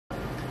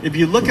If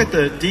you look at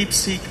the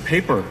DeepSeek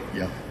paper,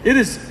 Yeah. it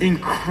is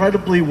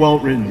incredibly well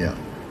written. Yeah.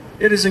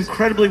 It is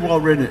incredibly well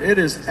written. It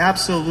is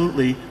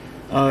absolutely,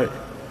 A+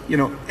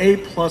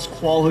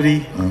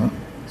 quality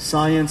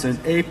science and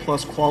A+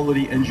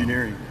 quality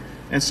engineering.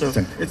 And so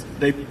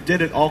they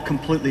did it all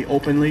completely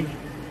openly,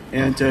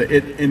 and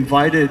it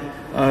invited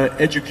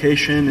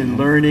education and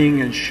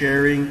learning and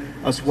sharing,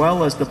 as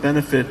well as the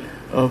benefit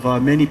of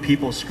many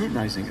people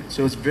scrutinizing it.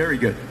 So it's very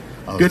good.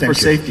 Good for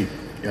safety.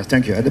 Yes,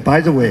 thank you. And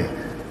by the way,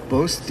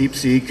 both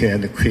DeepSeek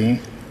and Queen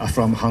are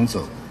from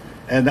Hangzhou,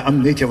 and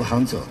I'm native of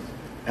Hangzhou,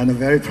 and I'm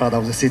very proud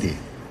of the city.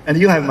 And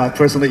you have my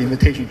personal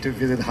invitation to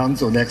visit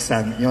Hangzhou next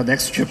time, your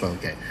next trip,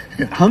 okay?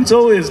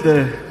 Hangzhou is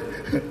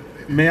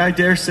may I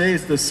dare say,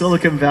 it's the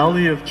Silicon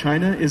Valley of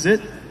China, is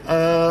it?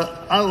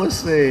 I would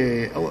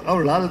say, I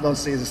would rather not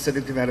say the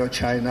Silicon Valley of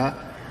China.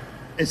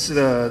 It's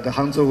the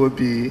Hangzhou would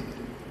be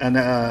an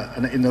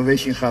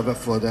innovation hub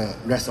for the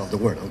rest of the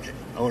world, okay?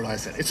 I would like to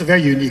say. It's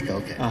very unique,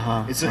 okay?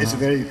 It's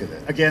very good.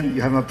 Again,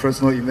 you have my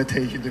personal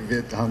invitation to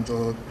visit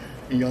Hangzhou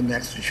in your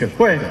next trip.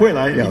 会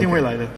来，一定会来的。